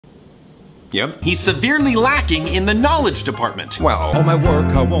Yep. He's severely lacking in the knowledge department. Well, all my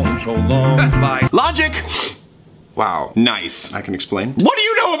work, I won't go long. Bye. Logic. Wow, nice. I can explain. What do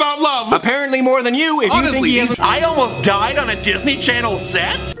you know about love? Apparently more than you. If Honestly, you think he has I almost died on a Disney Channel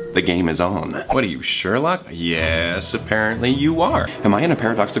set? The game is on. What are you, Sherlock? Yes, apparently you are. Am I in a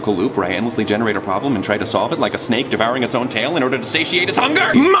paradoxical loop where I endlessly generate a problem and try to solve it like a snake devouring its own tail in order to satiate its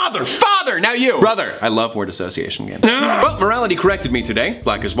hunger? Mother, father, now you! Brother, I love word association games. Well, morality corrected me today.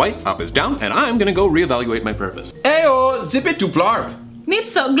 Black is white, up is down, and I'm gonna go reevaluate my purpose. Eyo, zip it to blarb.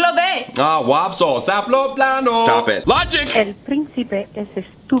 Mipso, globe. Ah, wapso, saplo plano. Stop it. Logic! El príncipe es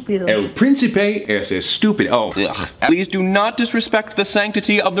estúpido. El príncipe es estúpido. Oh, ugh. Please do not disrespect the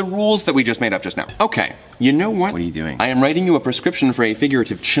sanctity of the rules that we just made up just now. Okay, you know what? What are you doing? I am writing you a prescription for a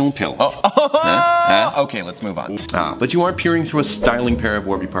figurative chill pill. Oh. Okay, let's move on. Ah, but you aren't peering through a styling pair of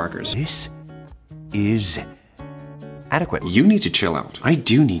Warby Parkers. This is adequate. You need to chill out. I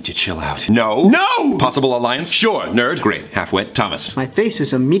do need to chill out. No. No! Possible alliance? Sure, nerd. Great. Half-wit. Thomas. My face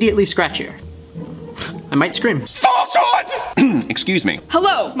is immediately scratchier. I might scream. Falsehood! Excuse me.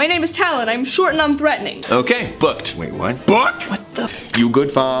 Hello, my name is Talon. I'm short and unthreatening. Okay, booked. Wait, what? Booked? What the? You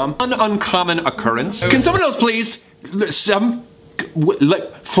good, farm? An uncommon occurrence. Can someone else please?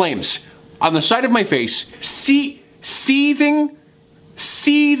 Like flames on the side of my face. Seething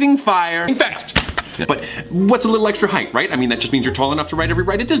fire. Fast. But what's a little extra height, right? I mean, that just means you're tall enough to ride every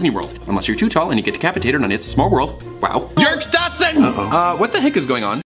ride at Disney World. Unless you're too tall and you get decapitated on It's a Small World. Wow. Yerks Dotson! Uh-oh. What the heck is going on?